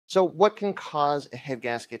So what can cause a head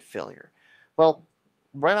gasket failure? Well,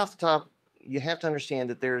 right off the top, you have to understand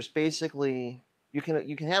that there's basically you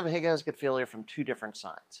can have a head gasket failure from two different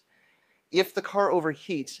sides. If the car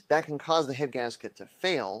overheats, that can cause the head gasket to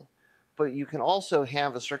fail, but you can also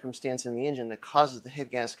have a circumstance in the engine that causes the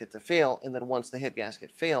head gasket to fail, and then once the head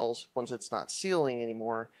gasket fails, once it's not sealing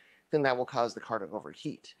anymore, then that will cause the car to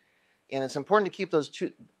overheat. And it's important to keep those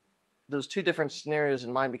two different scenarios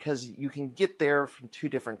in mind because you can get there from two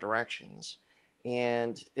different directions.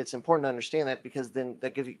 And it's important to understand that because then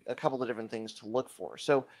that gives you a couple of different things to look for.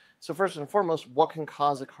 So first and foremost, what can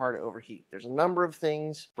cause a car to overheat? There's a number of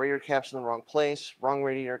things: radiator caps in the wrong place, wrong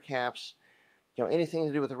radiator caps, anything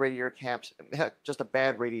to do with the radiator caps, heck, just a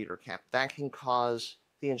bad radiator cap, that can cause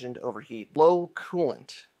the engine to overheat. Low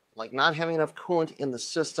coolant, like not having enough coolant in the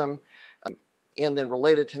system, and then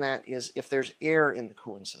related to that is if there's air in the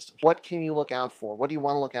cooling system. What can you look out for? What do you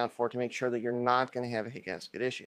want to look out for to make sure that you're not going to have a head gasket issue?